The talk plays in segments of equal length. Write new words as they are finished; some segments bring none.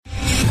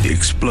The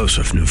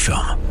explosive new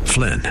film,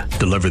 Flynn,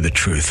 deliver the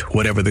truth,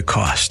 whatever the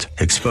cost,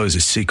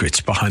 exposes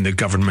secrets behind the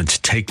government's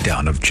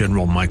takedown of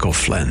General Michael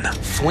Flynn.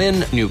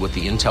 Flynn knew what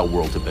the intel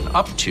world had been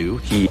up to.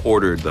 He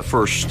ordered the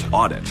first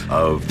audit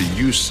of the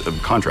use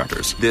of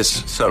contractors.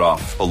 This set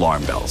off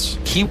alarm bells.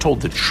 He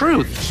told the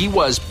truth. He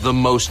was the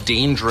most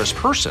dangerous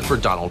person for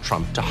Donald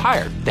Trump to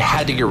hire. They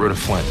had to get rid of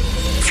Flynn.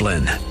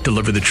 Flynn,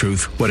 deliver the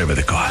truth, whatever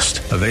the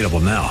cost. Available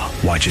now.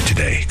 Watch it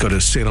today. Go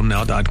to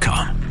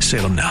salemnow.com.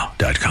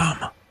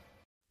 salemnow.com.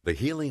 The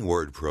Healing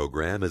Word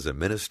program is a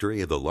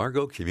ministry of the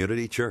Largo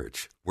Community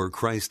Church, where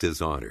Christ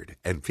is honored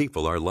and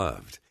people are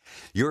loved.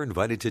 You're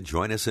invited to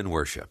join us in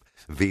worship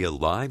via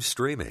live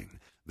streaming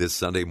this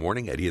Sunday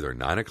morning at either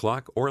 9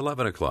 o'clock or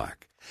 11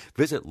 o'clock.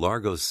 Visit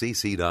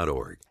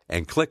largocc.org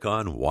and click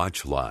on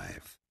Watch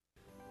Live.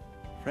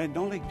 Friend,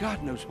 only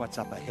God knows what's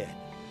up ahead.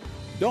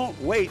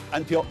 Don't wait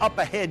until up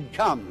ahead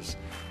comes.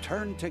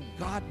 Turn to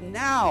God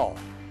now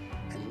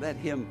and let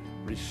Him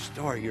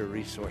restore your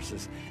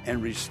resources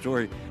and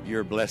restore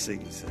your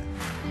blessings.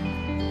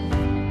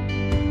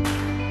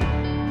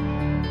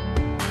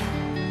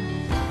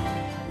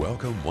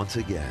 Welcome once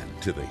again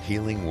to the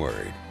Healing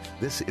Word.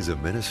 This is a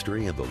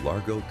ministry of the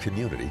Largo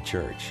Community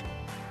Church.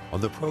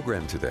 On the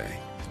program today,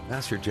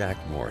 Pastor Jack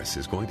Morris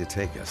is going to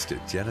take us to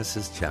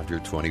Genesis chapter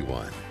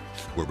 21,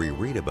 where we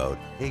read about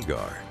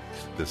Hagar,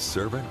 the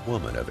servant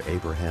woman of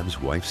Abraham's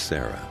wife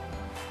Sarah,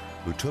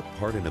 who took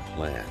part in a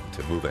plan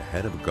to move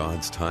ahead of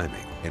God's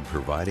timing in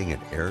providing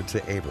an heir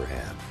to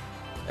Abraham.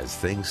 As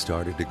things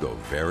started to go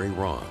very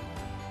wrong,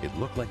 it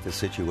looked like the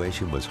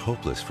situation was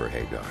hopeless for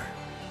Hagar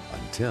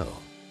until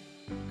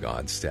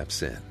God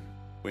steps in.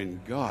 When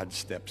God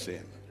steps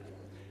in,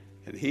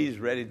 and He's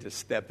ready to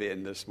step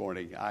in this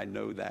morning, I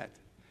know that.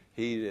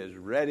 He is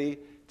ready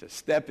to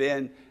step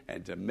in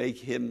and to make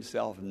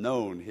Himself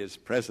known, His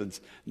presence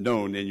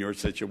known in your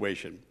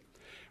situation.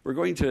 We're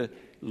going to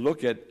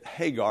look at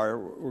Hagar.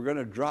 We're going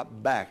to drop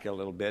back a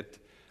little bit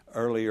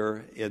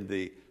earlier in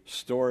the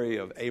story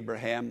of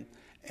Abraham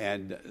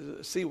and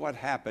see what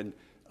happened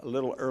a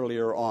little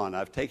earlier on.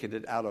 I've taken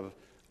it out of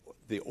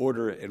the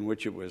order in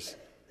which it was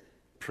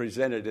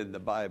presented in the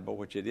Bible,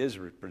 which it is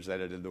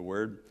presented in the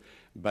Word,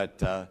 but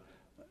the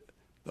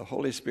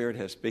Holy Spirit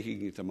has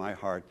speaking to my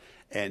heart,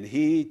 and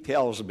He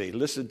tells me,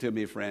 listen to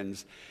me,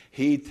 friends,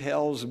 He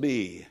tells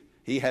me,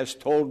 He has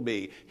told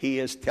me, He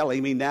is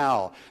telling me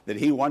now that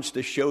He wants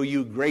to show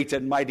you great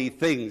and mighty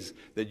things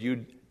that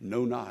you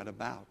know not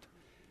about.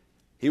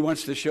 He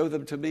wants to show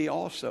them to me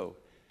also.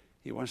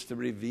 He wants to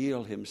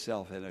reveal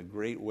Himself in a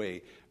great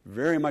way,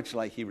 very much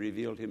like He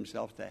revealed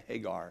Himself to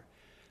Hagar.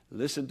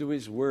 Listen to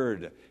His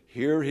word,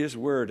 hear His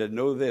word, and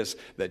know this,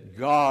 that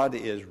God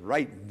is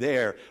right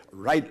there,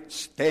 right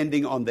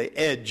standing on the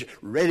edge,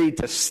 ready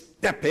to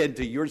step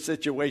into your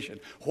situation.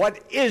 What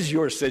is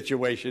your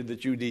situation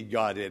that you need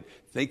God in?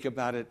 Think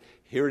about it.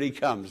 Here He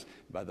comes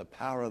by the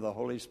power of the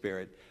Holy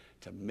Spirit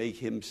to make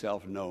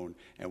Himself known.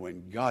 And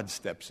when God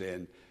steps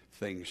in,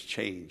 things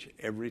change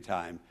every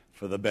time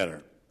for the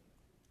better.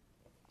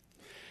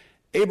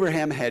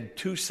 Abraham had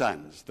two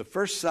sons. The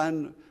first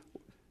son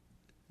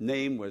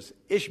name was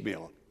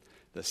Ishmael.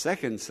 The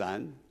second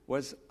son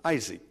was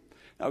Isaac.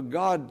 Now,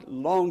 God,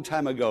 long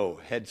time ago,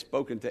 had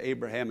spoken to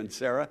Abraham and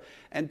Sarah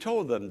and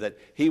told them that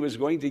He was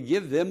going to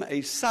give them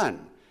a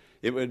son.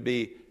 It would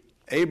be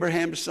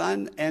Abraham's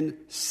son and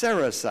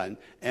Sarah's son.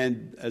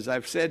 And as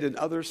I've said in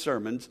other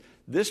sermons,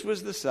 this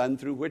was the son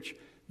through which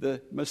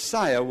the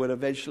Messiah would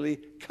eventually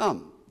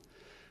come.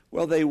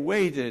 Well, they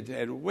waited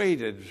and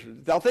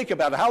waited. Now, think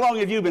about it. How long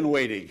have you been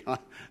waiting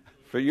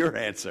for your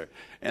answer?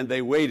 And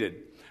they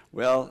waited.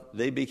 Well,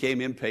 they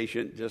became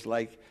impatient, just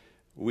like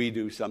we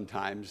do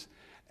sometimes.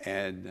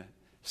 And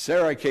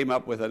Sarah came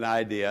up with an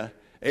idea.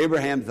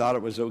 Abraham thought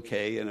it was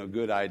okay and a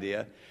good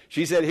idea.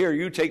 She said, here,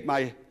 you take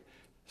my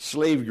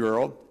slave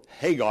girl,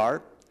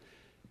 Hagar.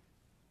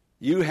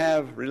 You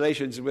have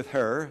relations with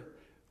her.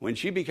 When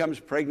she becomes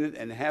pregnant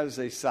and has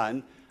a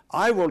son,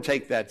 I will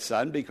take that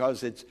son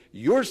because it's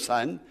your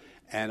son,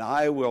 and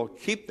I will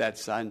keep that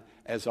son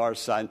as our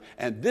son.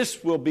 And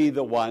this will be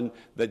the one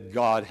that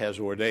God has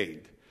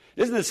ordained.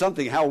 Isn't it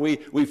something how we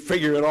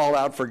figure it all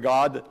out for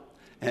God,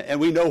 and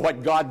we know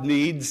what God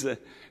needs,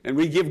 and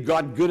we give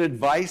God good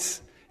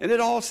advice, and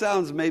it all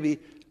sounds maybe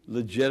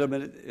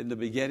legitimate in the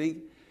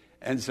beginning.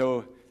 And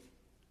so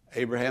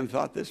Abraham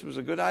thought this was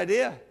a good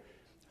idea.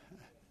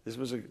 This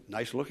was a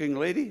nice-looking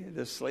lady,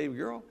 this slave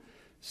girl.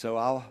 So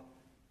I'll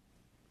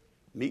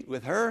meet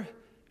with her.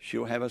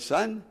 She'll have a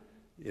son.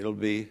 It'll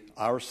be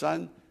our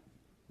son.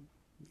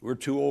 We're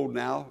too old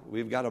now.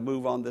 We've got to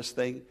move on this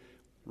thing.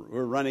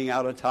 We're running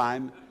out of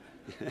time.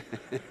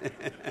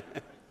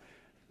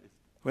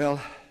 Well,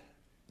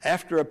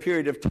 after a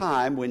period of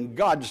time, when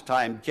God's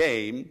time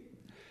came,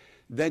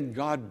 then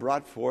God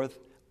brought forth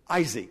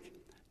Isaac.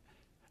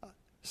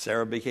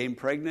 Sarah became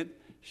pregnant.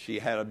 She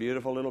had a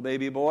beautiful little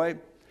baby boy.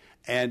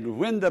 And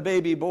when the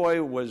baby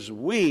boy was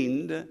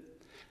weaned,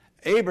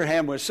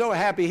 Abraham was so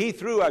happy he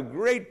threw a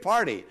great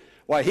party.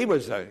 Why, he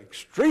was an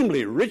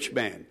extremely rich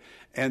man.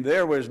 And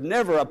there was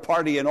never a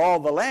party in all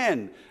the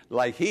land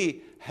like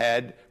he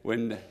had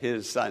when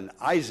his son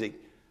Isaac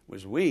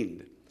was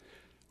weaned.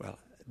 Well,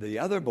 the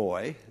other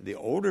boy, the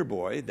older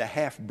boy, the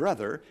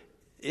half-brother,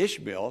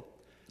 Ishmael,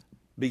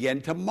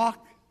 began to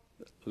mock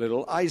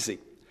little Isaac.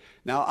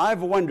 Now,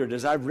 I've wondered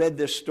as I've read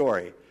this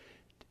story,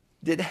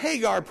 did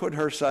Hagar put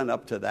her son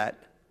up to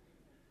that?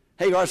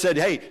 Hagar said,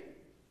 hey,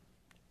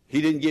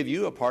 he didn't give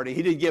you a party.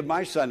 He didn't give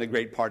my son a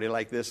great party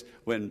like this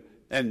and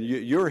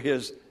you're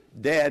his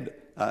dad,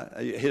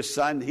 his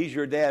son. He's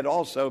your dad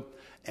also.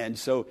 And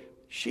so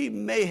she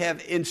may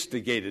have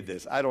instigated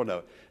this. I don't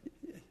know.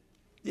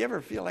 You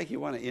ever feel like you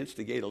want to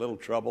instigate a little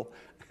trouble?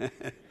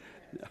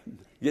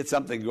 Get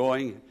something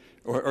going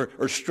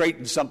or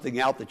straighten something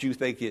out that you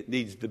think it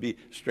needs to be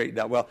straightened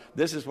out. Well,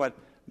 this is what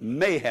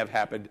may have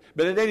happened.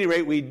 But at any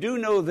rate, we do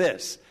know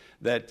this,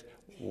 that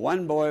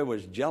one boy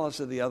was jealous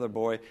of the other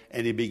boy,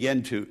 and he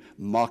began to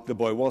mock the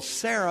boy. Well,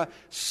 Sarah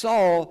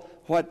saw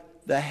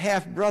what the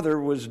half-brother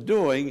was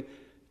doing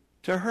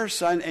to her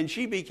son, and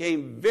she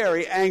became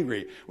very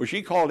angry. Well,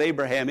 she called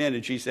Abraham in,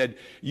 and she said,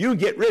 you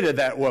get rid of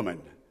that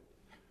woman.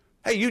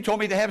 Hey, you told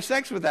me to have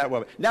sex with that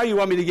woman. Now you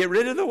want me to get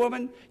rid of the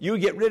woman? You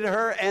get rid of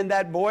her and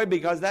that boy,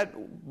 because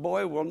that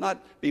boy will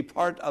not be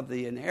part of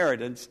the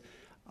inheritance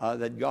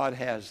that God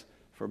has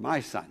for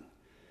my son.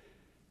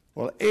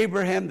 Well,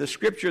 Abraham, the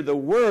scripture, the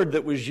word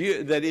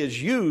that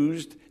is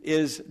used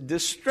is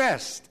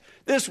distressed.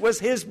 This was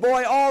his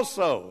boy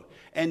also,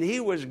 and he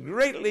was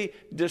greatly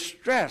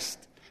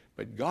distressed.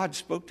 But God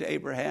spoke to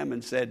Abraham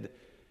and said,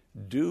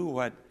 do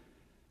what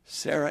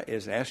Sarah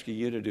is asking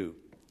you to do.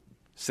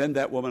 Send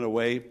that woman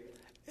away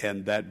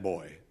and that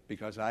boy,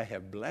 because I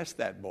have blessed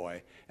that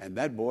boy, and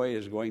that boy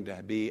is going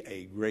to be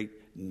a great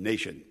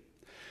nation.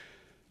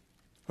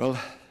 Well,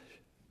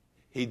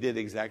 he did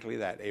exactly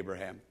that,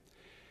 Abraham.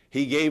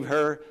 He gave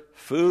her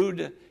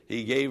food.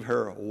 He gave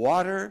her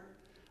water.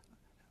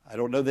 I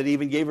don't know that he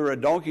even gave her a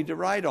donkey to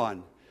ride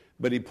on,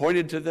 but he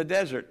pointed to the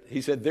desert.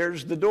 He said,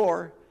 there's the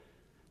door.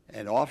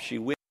 And off she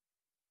went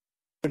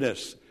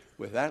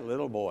with that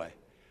little boy.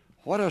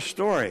 What a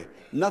story.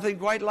 Nothing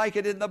quite like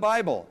it in the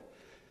Bible.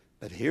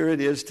 But here it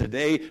is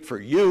today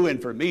for you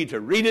and for me to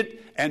read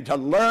it and to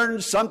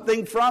learn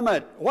something from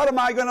it. What am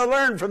I going to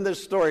learn from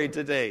this story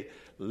today?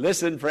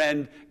 Listen,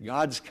 friend,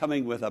 God's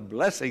coming with a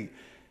blessing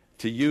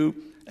to you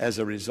as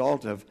a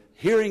result of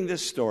hearing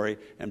this story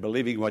and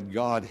believing what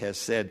God has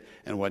said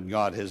and what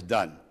God has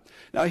done.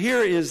 Now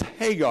here is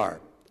Hagar.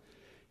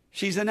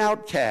 She's an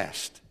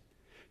outcast.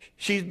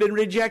 She's been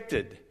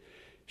rejected.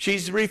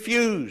 She's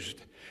refused.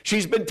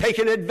 She's been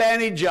taken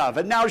advantage of,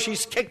 and now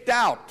she's kicked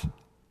out.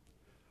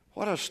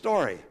 What a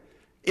story.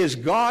 Is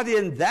God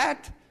in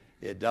that?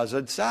 It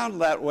doesn't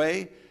sound that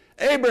way.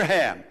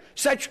 Abraham,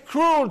 such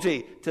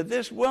cruelty to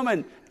this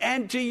woman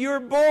and to your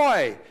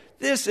boy.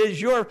 This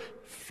is your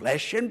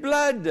flesh and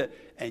blood,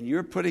 and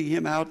you're putting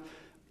him out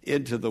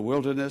into the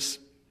wilderness.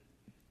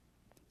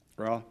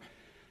 Well,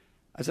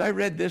 as I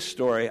read this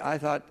story, I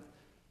thought,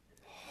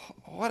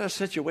 what a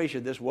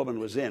situation this woman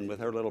was in with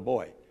her little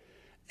boy.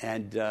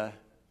 And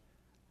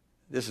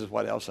this is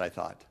what else I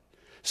thought.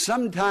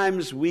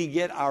 Sometimes we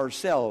get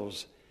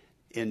ourselves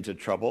into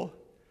trouble,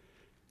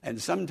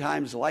 and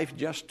sometimes life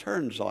just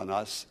turns on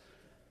us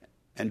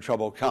and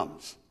trouble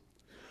comes.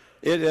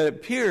 It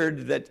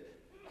appeared that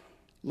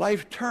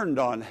life turned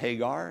on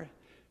Hagar.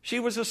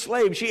 She was a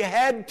slave. She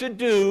had to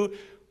do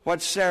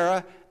what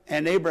Sarah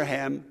and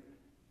Abraham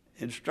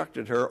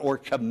instructed her or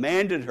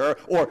commanded her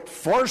or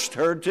forced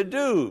her to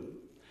do.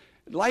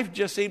 Life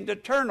just seemed to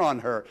turn on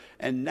her,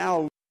 and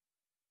now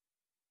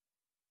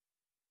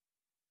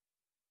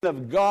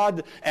of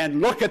God,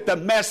 and look at the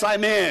mess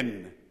I'm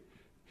in.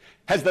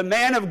 Has the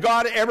man of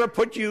God ever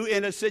put you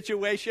in a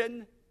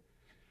situation?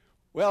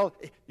 Well,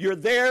 you're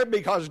there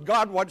because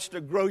God wants to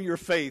grow your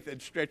faith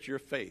and stretch your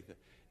faith.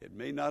 It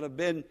may not have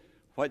been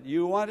what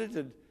you wanted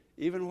and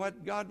even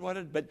what God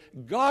wanted, but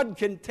God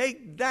can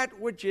take that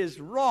which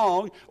is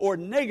wrong or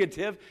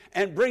negative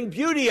and bring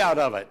beauty out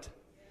of it.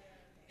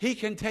 He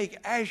can take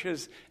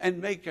ashes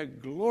and make a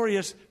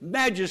glorious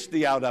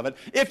majesty out of it.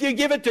 If you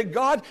give it to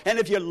God and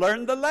if you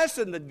learn the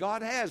lesson that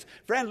God has.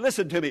 Friend,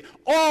 listen to me.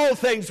 All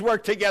things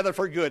work together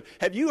for good.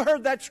 Have you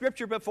heard that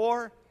scripture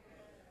before?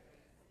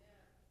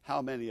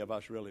 How many of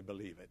us really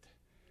believe it?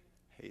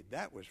 Hey,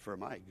 that was for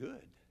my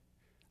good.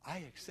 I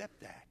accept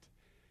that.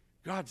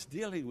 God's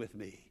dealing with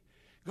me.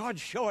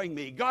 God's showing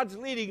me. God's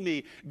leading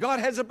me. God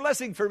has a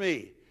blessing for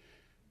me.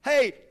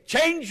 Hey,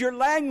 change your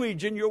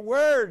language and your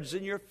words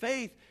and your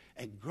faith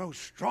and grow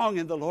strong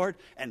in the Lord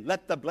and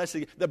let the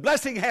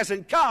blessing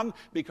hasn't come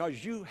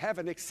because you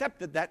haven't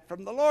accepted that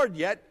from the Lord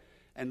yet,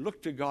 and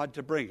look to God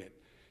to bring it.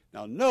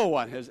 Now, no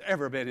one has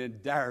ever been in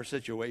dire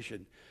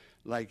situation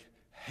like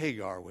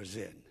Hagar was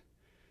in.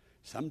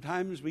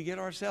 Sometimes we get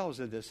ourselves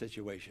into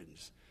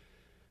situations.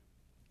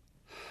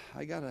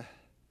 I got a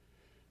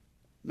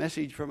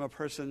message from a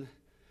person.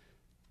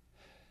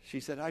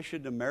 She said, I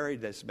shouldn't have married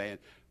this man.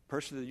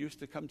 Person that used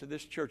to come to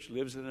this church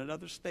lives in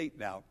another state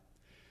now.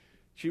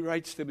 She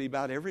writes to me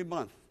about every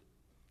month,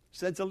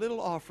 sends a little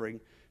offering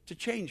to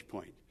Change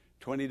Point,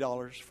 $20,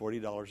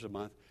 $40 a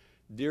month.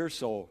 Dear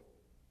soul,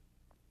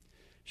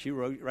 She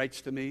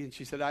writes to me, and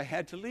she said, I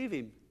had to leave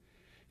him.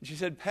 And she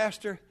said,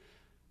 Pastor,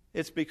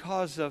 it's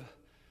because of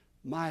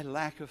my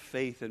lack of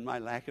faith and my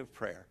lack of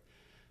prayer.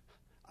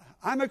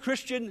 I'm a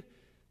Christian.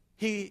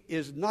 He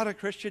is not a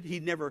Christian. He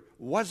never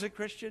was a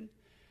Christian.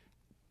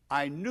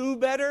 I knew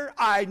better,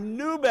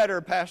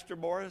 Pastor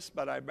Morris,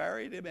 but I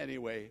married him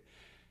anyway.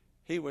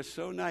 He was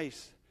so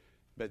nice,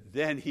 but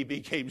then he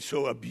became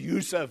so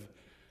abusive.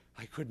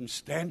 I couldn't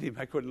stand him.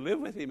 I couldn't live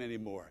with him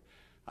anymore.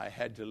 I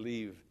had to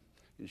leave,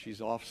 and she's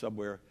off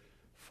somewhere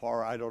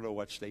far. I don't know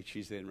what state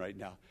she's in right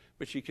now,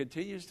 but she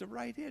continues to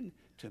write in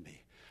to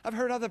me. I've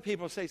heard other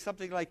people say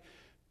something like,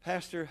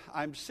 Pastor,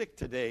 I'm sick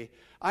today.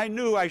 I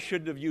knew I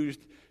shouldn't have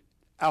used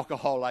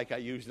alcohol like I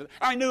used it.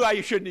 I knew I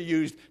shouldn't have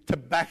used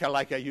tobacco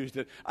like I used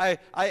it. I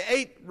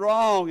ate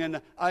wrong,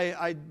 and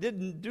I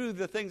didn't do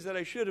the things that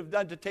I should have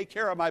done to take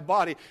care of my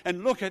body.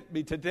 And look at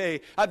me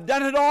today. I've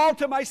done it all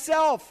to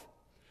myself.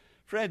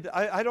 Friend,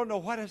 I don't know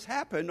what has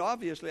happened.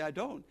 Obviously, I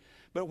don't.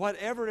 But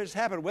whatever has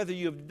happened, whether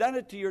you've done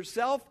it to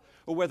yourself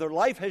or whether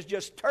life has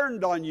just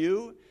turned on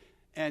you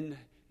and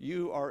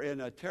you are in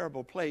a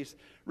terrible place,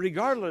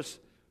 regardless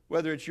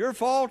whether it's your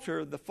fault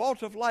or the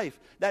fault of life,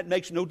 that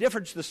makes no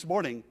difference this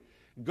morning.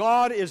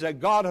 God is a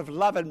God of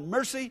love and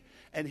mercy,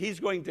 and He's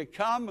going to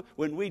come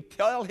when we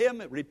tell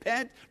Him,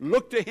 repent,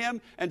 look to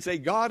Him, and say,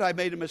 God, I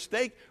made a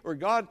mistake, or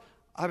God,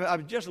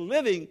 I'm just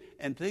living,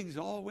 and things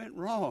all went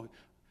wrong.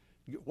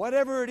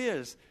 Whatever it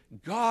is,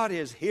 God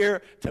is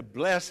here to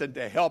bless and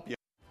to help you.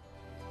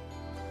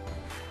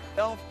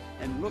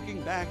 And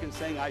looking back and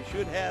saying, I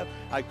should have,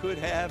 I could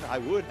have, I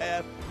would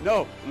have.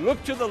 No,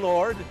 look to the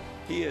Lord.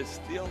 He is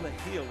still the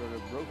healer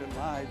of broken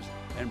lives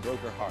and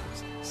broken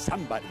hearts.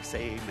 Somebody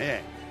say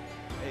amen.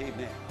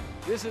 Amen.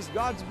 This is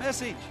God's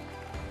message.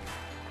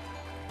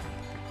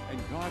 And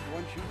God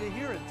wants you to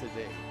hear it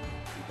today.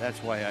 And that's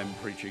why I'm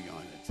preaching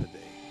on it today.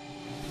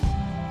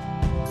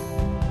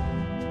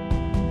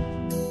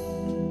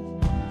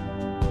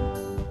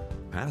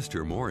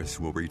 Pastor Morris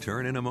will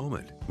return in a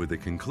moment with the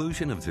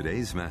conclusion of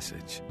today's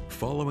message,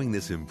 following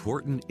this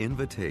important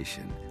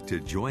invitation to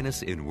join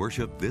us in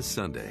worship this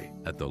Sunday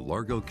at the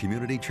Largo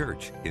Community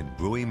Church in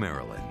Bowie,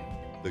 Maryland.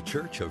 The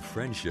Church of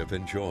Friendship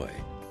and Joy,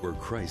 where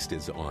Christ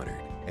is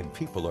honored and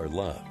people are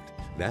loved.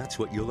 That's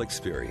what you'll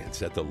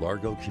experience at the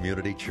Largo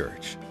Community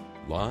Church.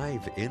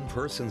 Live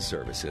in-person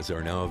services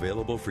are now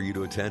available for you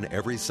to attend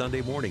every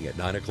Sunday morning at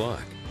 9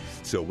 o'clock.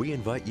 So we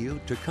invite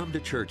you to come to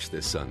church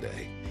this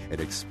Sunday and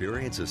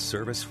experience a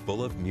service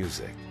full of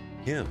music,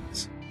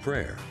 hymns,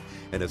 prayer,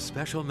 and a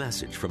special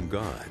message from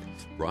God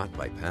brought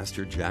by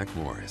Pastor Jack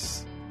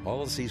Morris.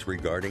 Policies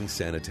regarding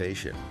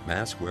sanitation,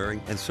 mask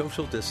wearing, and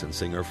social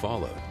distancing are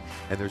followed,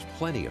 and there's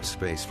plenty of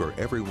space for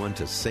everyone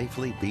to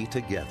safely be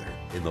together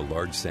in the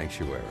large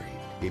sanctuary.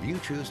 If you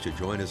choose to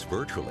join us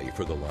virtually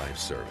for the live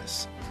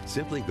service,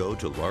 simply go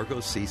to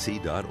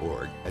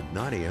largocc.org at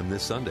 9 a.m.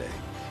 this Sunday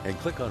and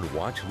click on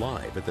Watch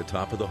Live at the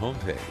top of the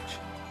homepage.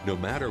 No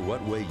matter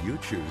what way you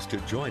choose to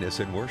join us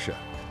in worship,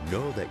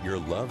 know that you're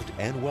loved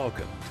and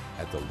welcomed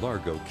at the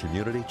Largo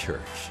Community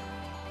Church.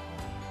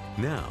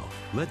 Now,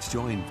 let's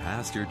join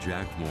Pastor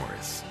Jack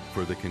Morris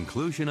for the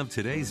conclusion of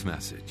today's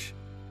message.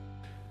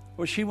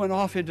 Well, she went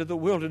off into the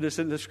wilderness,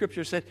 and the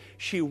scripture said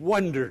she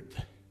wandered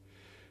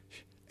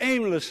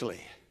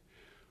aimlessly.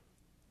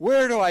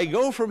 Where do I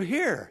go from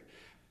here?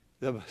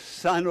 The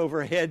sun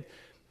overhead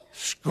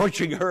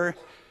scorching her,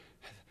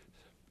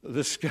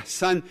 the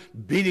sun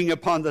beating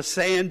upon the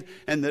sand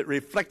and that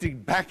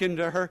reflecting back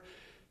into her.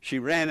 She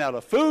ran out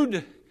of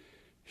food.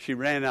 She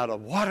ran out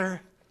of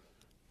water.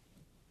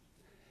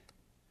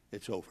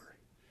 It's over.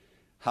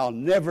 I'll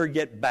never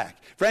get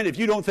back. Friend, if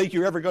you don't think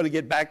you're ever going to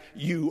get back,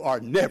 you are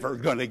never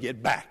going to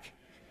get back.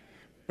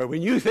 But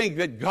when you think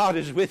that God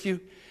is with you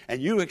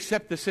and you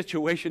accept the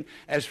situation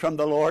as from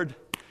the Lord,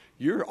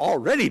 you're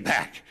already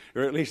back,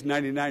 or at least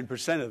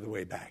 99% of the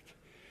way back.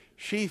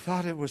 She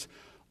thought it was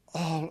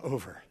all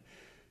over.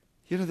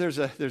 You know, there's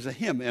a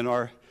hymn in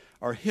our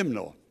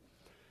hymnal,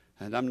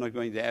 and I'm not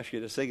going to ask you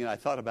to sing it. I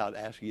thought about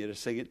asking you to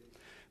sing it,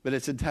 but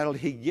it's entitled,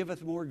 He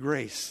Giveth More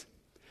Grace.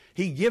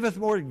 He giveth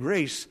more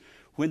grace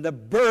when the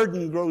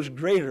burden grows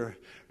greater.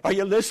 Are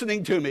you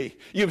listening to me?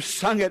 You've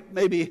sung it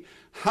maybe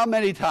how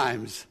many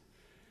times?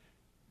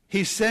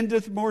 He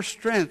sendeth more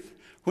strength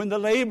when the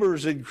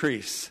labors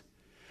increase.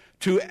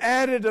 To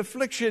added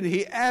affliction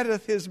he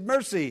addeth his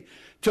mercy.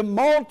 To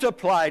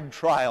multiplied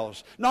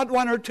trials, not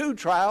one or two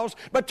trials,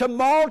 but to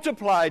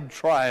multiplied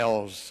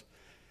trials,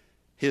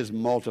 his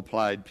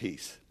multiplied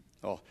peace.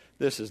 Oh,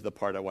 this is the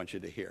part I want you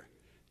to hear.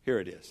 Here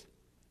it is.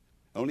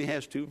 Only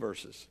has 2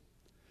 verses.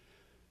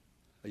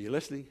 Are you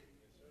listening?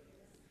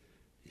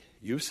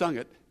 You've sung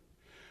it.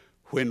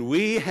 When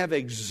we have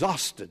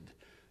exhausted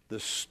the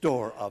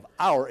store of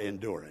our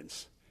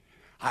endurance,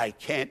 I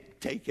can't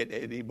take it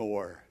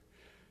anymore.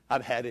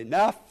 I've had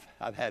enough.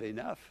 I've had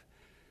enough.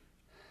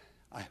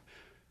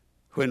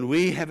 When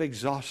we have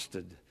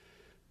exhausted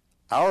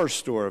our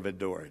store of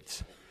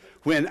endurance,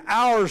 when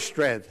our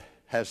strength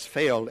has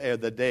failed ere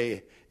the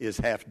day is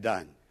half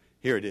done.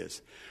 Here it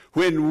is.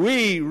 When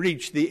we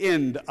reach the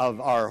end of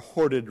our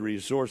hoarded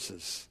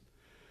resources,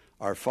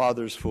 our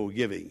Father's full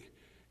giving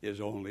is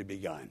only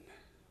begun.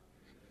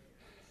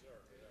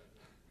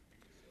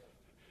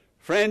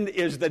 Friend,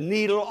 is the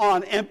needle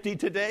on empty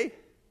today?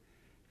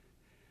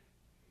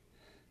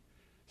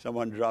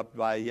 Someone dropped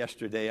by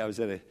yesterday. I was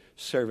at a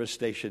service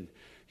station.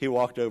 He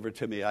walked over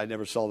to me. I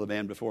never saw the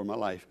man before in my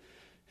life.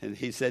 And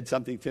he said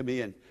something to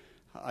me, and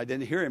I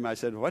didn't hear him. I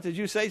said, "What did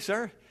you say,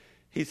 sir?"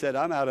 He said,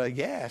 "I'm out of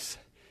gas."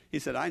 He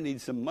said, "I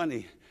need some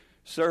money.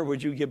 Sir,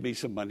 would you give me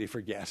some money for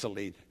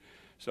gasoline?"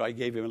 So I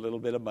gave him a little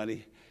bit of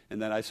money,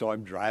 and then I saw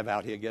him drive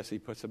out. I guess he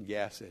put some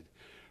gas in.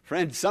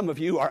 Friend, some of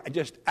you are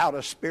just out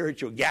of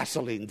spiritual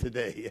gasoline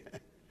today.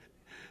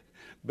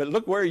 But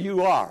look where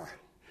you are.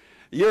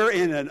 You're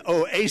in an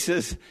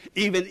oasis,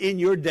 even in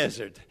your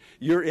desert.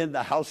 You're in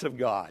the house of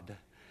God.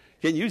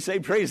 Can you say,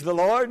 "Praise the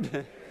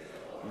Lord"?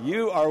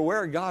 You are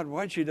where God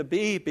wants you to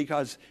be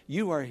because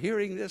you are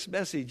hearing this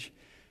message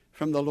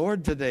from the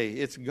Lord today.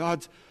 It's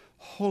God's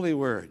holy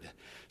word.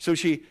 So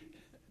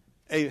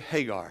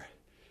Hagar,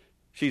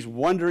 she's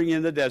wandering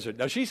in the desert.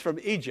 Now, she's from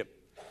Egypt,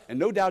 and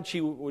no doubt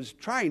she was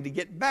trying to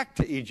get back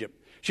to Egypt.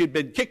 She had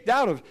been kicked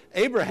out of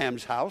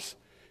Abraham's house,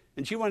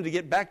 and she wanted to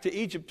get back to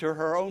Egypt to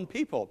her own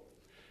people.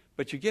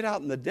 But you get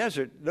out in the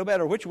desert, no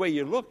matter which way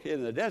you look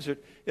in the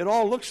desert, it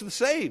all looks the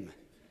same.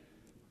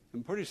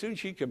 And pretty soon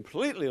she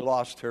completely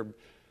lost her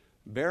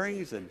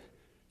bearings, and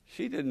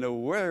she didn't know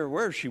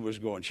where she was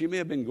going. She may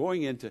have been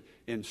going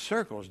in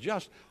circles,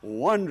 just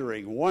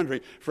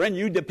wondering. Friend,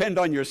 you depend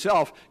on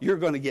yourself, you're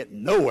going to get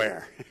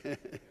nowhere.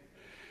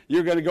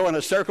 You're going to go in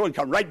a circle and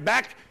come right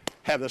back,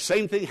 have the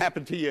same thing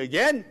happen to you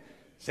again,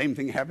 same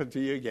thing happen to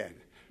you again.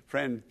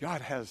 Friend,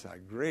 God has a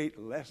great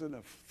lesson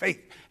of faith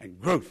and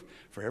growth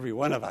for every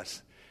one of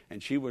us.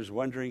 And she was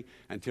wondering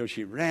until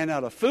she ran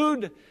out of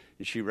food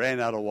and she ran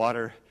out of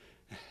water.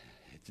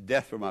 It's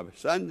death for my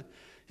son.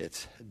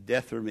 It's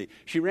death for me.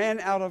 She ran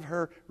out of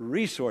her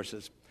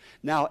resources.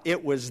 Now,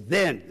 it was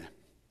then.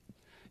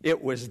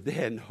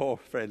 Oh,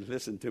 friend,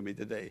 listen to me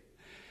today.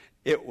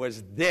 It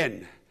was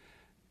then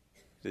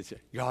that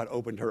God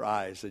opened her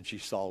eyes and she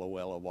saw a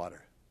well of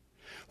water.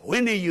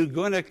 When are you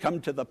going to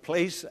come to the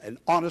place, an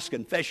honest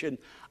confession,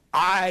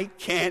 I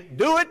can't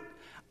do it,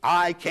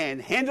 I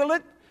can't handle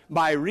it,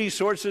 my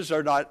resources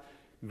are not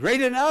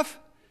great enough,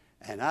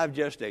 and I've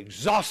just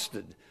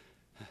exhausted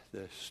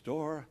the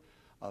store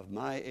of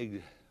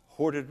my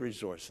hoarded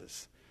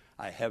resources.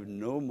 I have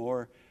no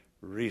more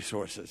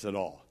resources at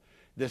all.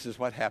 This is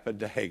what happened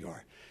to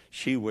Hagar.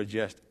 She was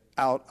just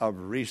out of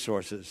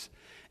resources,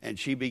 and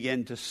she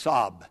began to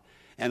sob.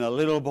 And a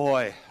little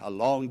boy, a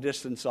long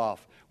distance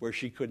off, where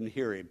she couldn't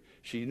hear him,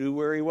 she knew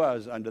where he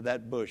was under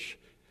that bush,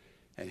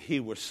 and he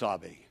was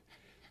sobbing.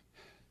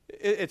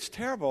 It's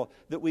terrible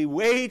that we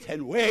wait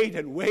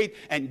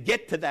and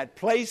get to that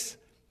place.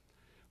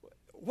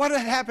 What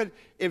had happened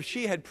if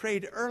she had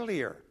prayed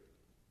earlier?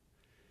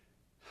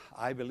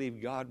 I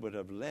believe God would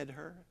have led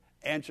her,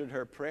 answered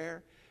her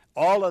prayer.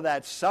 All of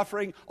that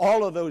suffering,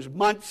 all of those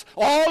months,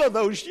 all of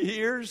those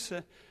years,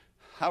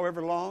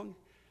 however long,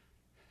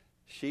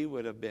 she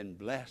would have been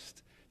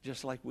blessed,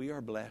 just like we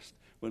are blessed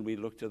when we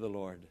look to the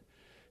Lord.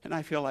 And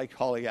I feel like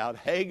calling out,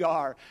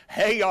 Hagar,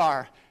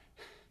 Hagar,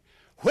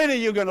 when are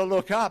you going to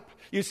look up?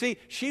 You see,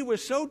 she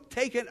was so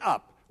taken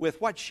up with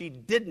what she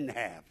didn't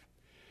have.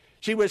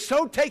 She was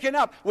so taken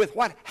up with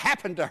what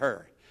happened to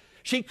her.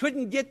 She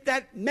couldn't get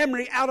that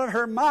memory out of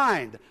her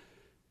mind.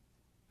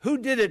 Who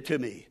did it to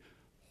me?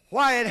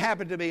 Why it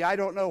happened to me, I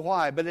don't know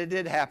why, but it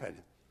did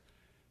happen.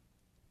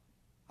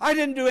 I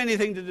didn't do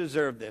anything to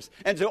deserve this.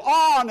 And so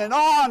on and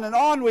on and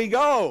on we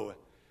go,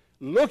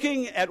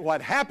 looking at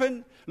what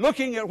happened,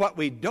 looking at what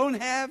we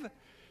don't have.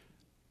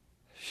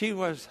 She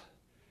was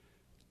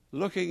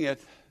looking at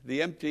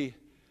the empty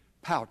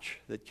pouch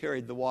that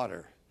carried the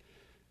water.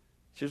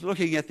 She was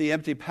looking at the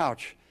empty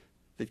pouch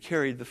that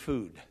carried the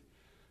food.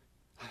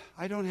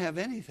 I don't have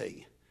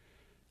anything.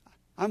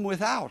 I'm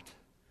without.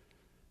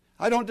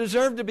 I don't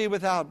deserve to be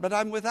without, but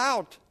I'm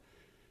without.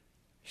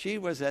 She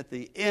was at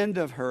the end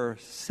of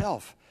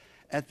herself,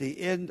 at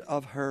the end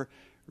of her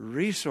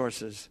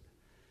resources.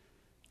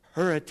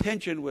 Her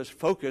attention was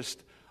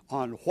focused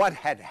on what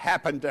had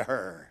happened to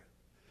her.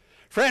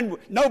 Friend,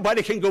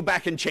 nobody can go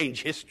back and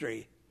change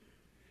history.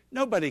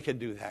 Nobody can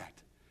do that.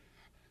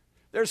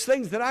 There's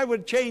things that I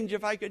would change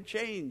if I could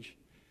change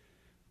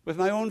with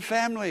my own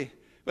family,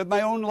 with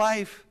my own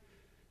life.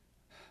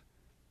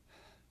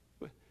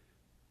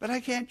 But I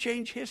can't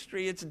change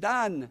history. It's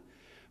done.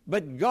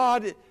 But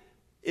God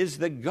is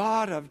the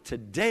God of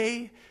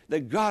today, the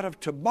God of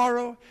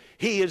tomorrow.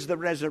 He is the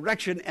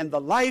resurrection and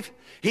the life.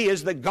 He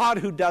is the God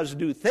who does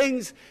new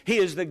things. He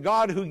is the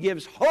God who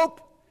gives hope.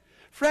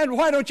 Friend,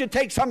 why don't you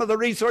take some of the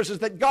resources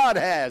that God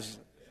has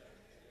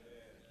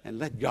and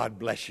let God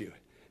bless you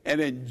and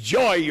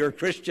enjoy your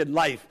Christian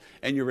life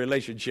and your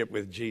relationship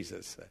with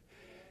Jesus.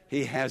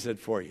 He has it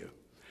for you.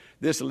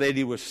 This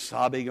lady was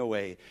sobbing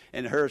away,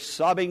 and her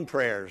sobbing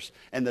prayers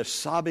and the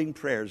sobbing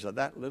prayers of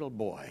that little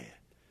boy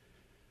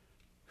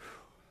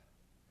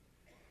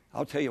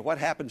I'll tell you, what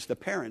happens to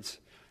parents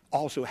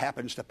also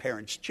happens to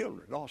parents'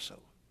 children also.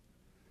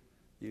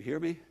 You hear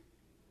me?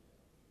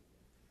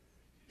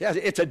 Yeah,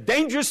 it's a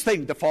dangerous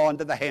thing to fall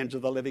into the hands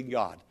of the living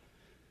God.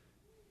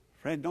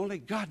 Friend, only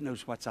God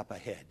knows what's up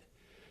ahead.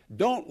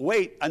 Don't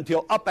wait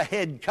until up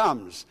ahead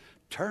comes.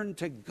 Turn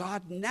to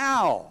God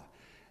now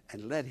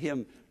and let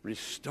Him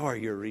restore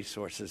your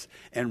resources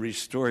and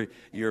restore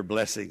your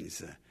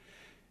blessings.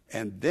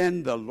 And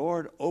then the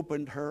Lord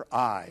opened her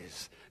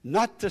eyes,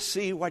 not to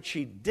see what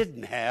she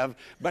didn't have,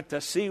 but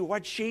to see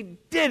what she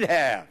did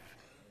have.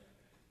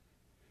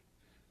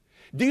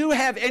 Do you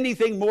have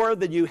anything more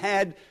than you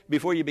had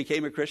before you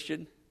became a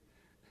Christian?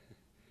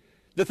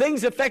 Do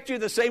things affect you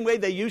the same way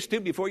they used to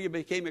before you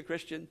became a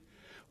Christian?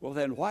 Well,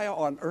 then why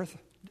on earth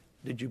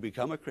did you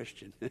become a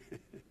Christian?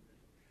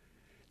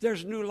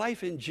 There's new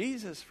life in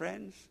Jesus,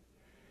 friends.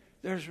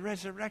 There's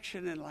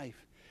resurrection in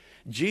life.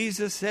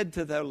 Jesus said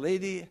to the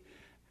lady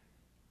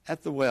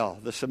at the well,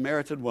 the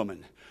Samaritan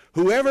woman,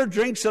 whoever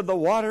drinks of the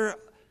water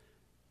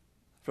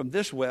from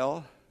this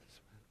well,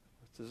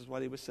 this is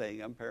what he was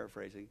saying, I'm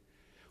paraphrasing,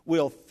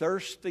 will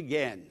thirst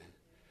again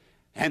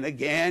and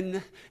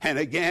again and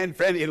again.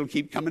 Friend, it'll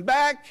keep coming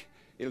back.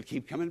 It'll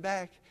keep coming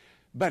back.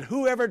 But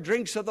whoever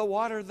drinks of the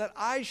water that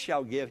I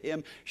shall give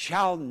him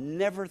shall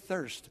never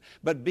thirst,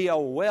 but be a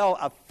well,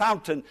 a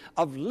fountain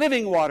of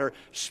living water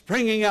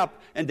springing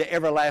up into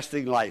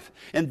everlasting life.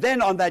 And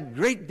then on that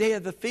great day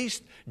of the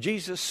feast,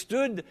 Jesus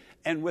stood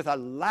and with a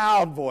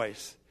loud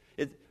voice,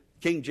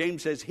 King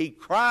James says he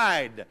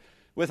cried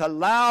with a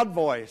loud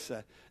voice,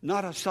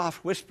 not a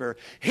soft whisper.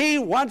 He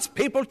wants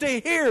people to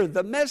hear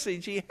the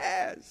message he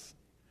has.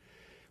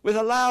 With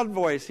a loud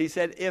voice, he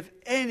said, if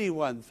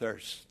anyone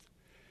thirsts,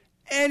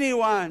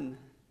 anyone,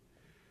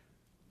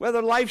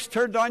 whether life's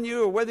turned on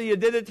you or whether you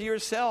did it to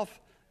yourself,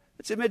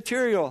 it's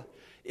immaterial.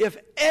 If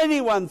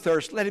anyone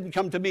thirsts, let him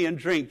come to me and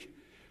drink.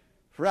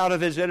 For out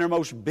of his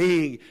innermost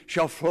being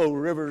shall flow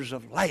rivers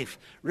of life,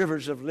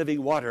 rivers of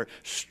living water,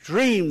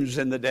 streams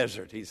in the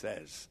desert, he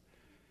says.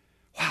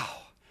 Wow,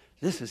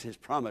 this is his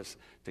promise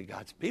to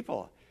God's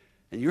people.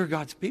 And you're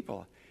God's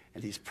people.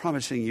 And he's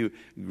promising you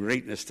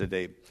greatness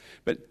today.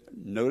 But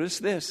notice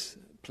this.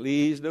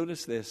 Please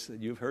notice this.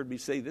 You've heard me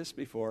say this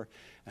before,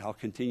 and I'll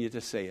continue to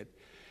say it.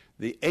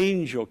 The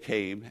angel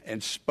came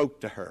and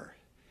spoke to her.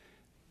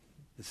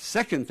 The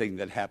second thing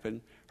that happened,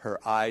 her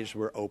eyes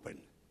were open.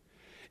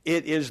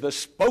 It is the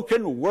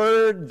spoken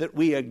word that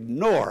we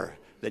ignore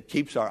that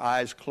keeps our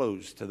eyes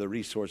closed to the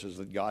resources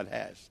that God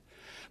has.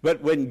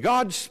 But when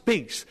God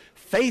speaks,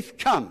 faith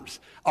comes.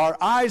 Our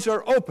eyes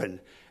are open.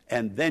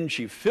 And then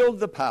she filled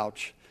the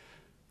pouch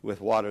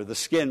with water, the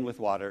skin with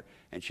water,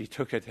 and she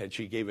took it and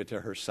she gave it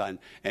to her son,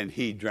 and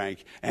he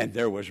drank, and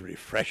there was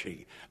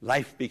refreshing.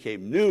 Life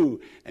became new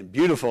and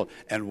beautiful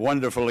and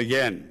wonderful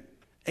again.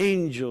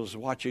 Angels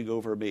watching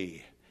over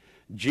me.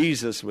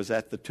 Jesus was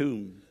at the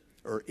tomb,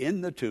 or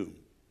in the tomb.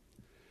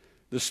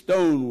 The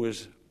stone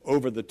was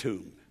over the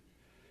tomb.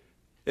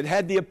 It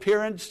had the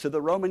appearance to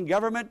the Roman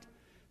government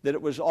that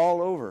it was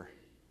all over.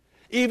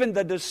 Even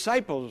the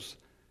disciples,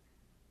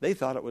 they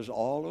thought it was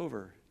all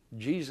over.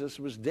 Jesus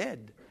was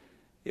dead.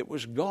 It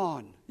was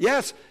gone.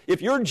 Yes, if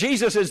your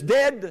Jesus is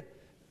dead,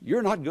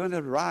 you're not going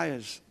to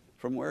rise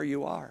from where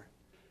you are.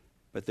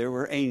 But there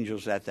were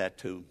angels at that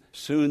tomb.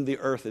 Soon the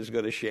earth is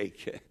going to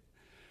shake.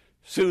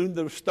 Soon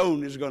the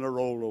stone is going to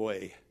roll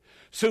away.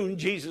 Soon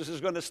Jesus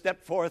is going to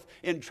step forth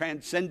in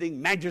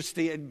transcending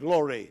majesty and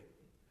glory.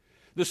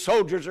 The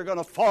soldiers are going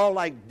to fall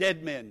like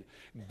dead men.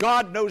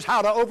 God knows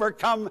how to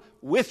overcome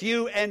with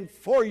you and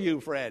for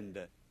you,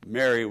 friend.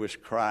 Mary was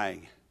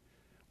crying,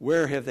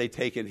 where have they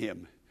taken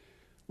him?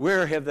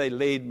 Where have they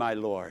laid my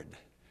Lord?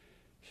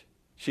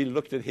 She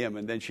looked at him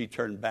and then she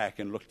turned back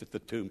and looked at the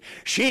tomb.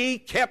 She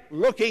kept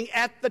looking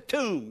at the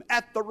tomb,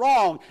 at the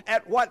wrong,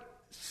 at what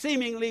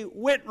seemingly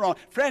went wrong.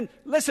 Friend,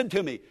 listen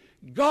to me.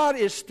 God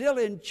is still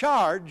in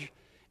charge,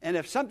 and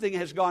if something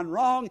has gone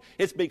wrong,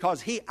 it's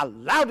because he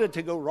allowed it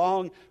to go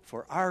wrong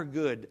for our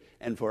good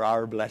and for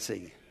our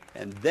blessing.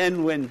 And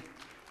then when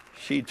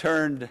she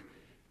turned,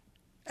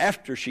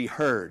 after she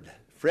heard,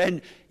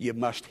 friend, you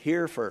must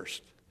hear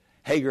first.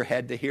 Hagar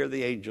had to hear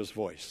the angel's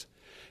voice.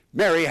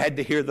 Mary had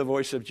to hear the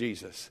voice of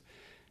Jesus.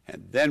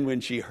 And then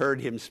when she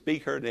heard him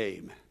speak her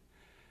name,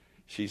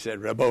 she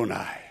said, Rabboni.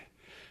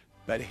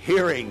 But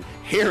hearing,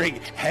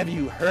 have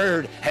you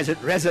heard? Has it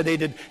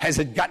resonated? Has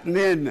it gotten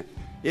in?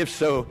 If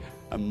so,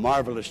 a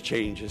marvelous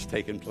change has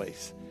taken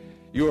place.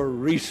 Your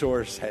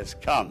resource has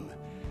come,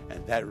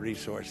 and that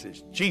resource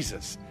is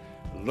Jesus,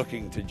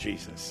 looking to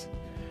Jesus.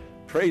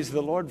 Praise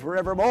the Lord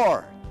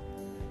forevermore.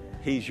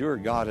 He's your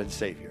God and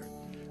Savior.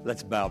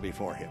 Let's bow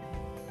before him.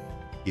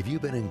 If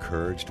you've been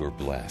encouraged or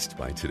blessed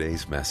by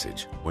today's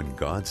message, When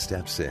God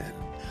Steps In,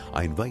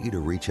 I invite you to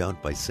reach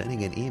out by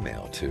sending an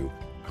email to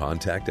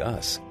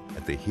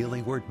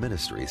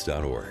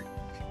contactus@thehealingwordministries.org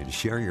and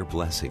share your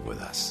blessing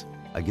with us.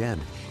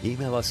 Again,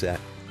 email us at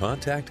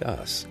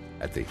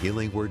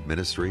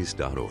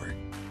contactus@thehealingwordministries.org.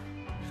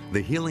 The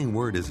Healing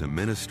Word is a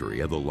ministry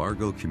of the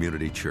Largo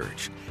Community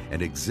Church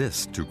and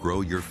exists to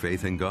grow your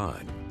faith in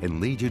God and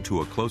lead you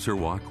to a closer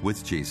walk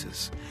with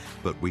Jesus.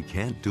 But we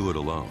can't do it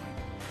alone.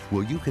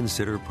 Will you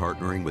consider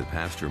partnering with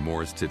Pastor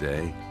Morris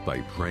today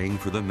by praying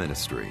for the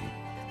ministry?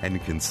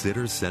 And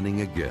consider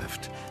sending a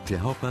gift to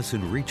help us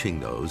in reaching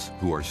those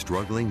who are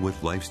struggling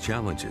with life's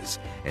challenges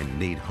and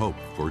need hope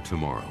for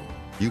tomorrow.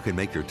 You can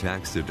make your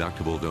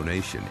tax-deductible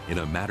donation in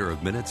a matter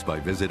of minutes by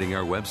visiting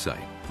our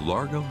website,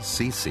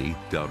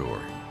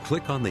 largocc.org.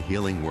 Click on the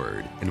Healing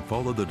Word and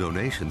follow the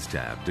Donations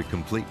tab to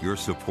complete your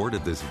support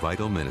of this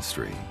vital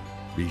ministry.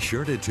 Be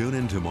sure to tune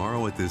in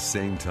tomorrow at this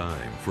same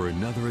time for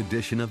another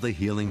edition of the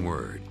Healing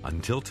Word.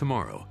 Until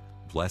tomorrow,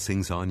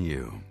 blessings on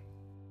you.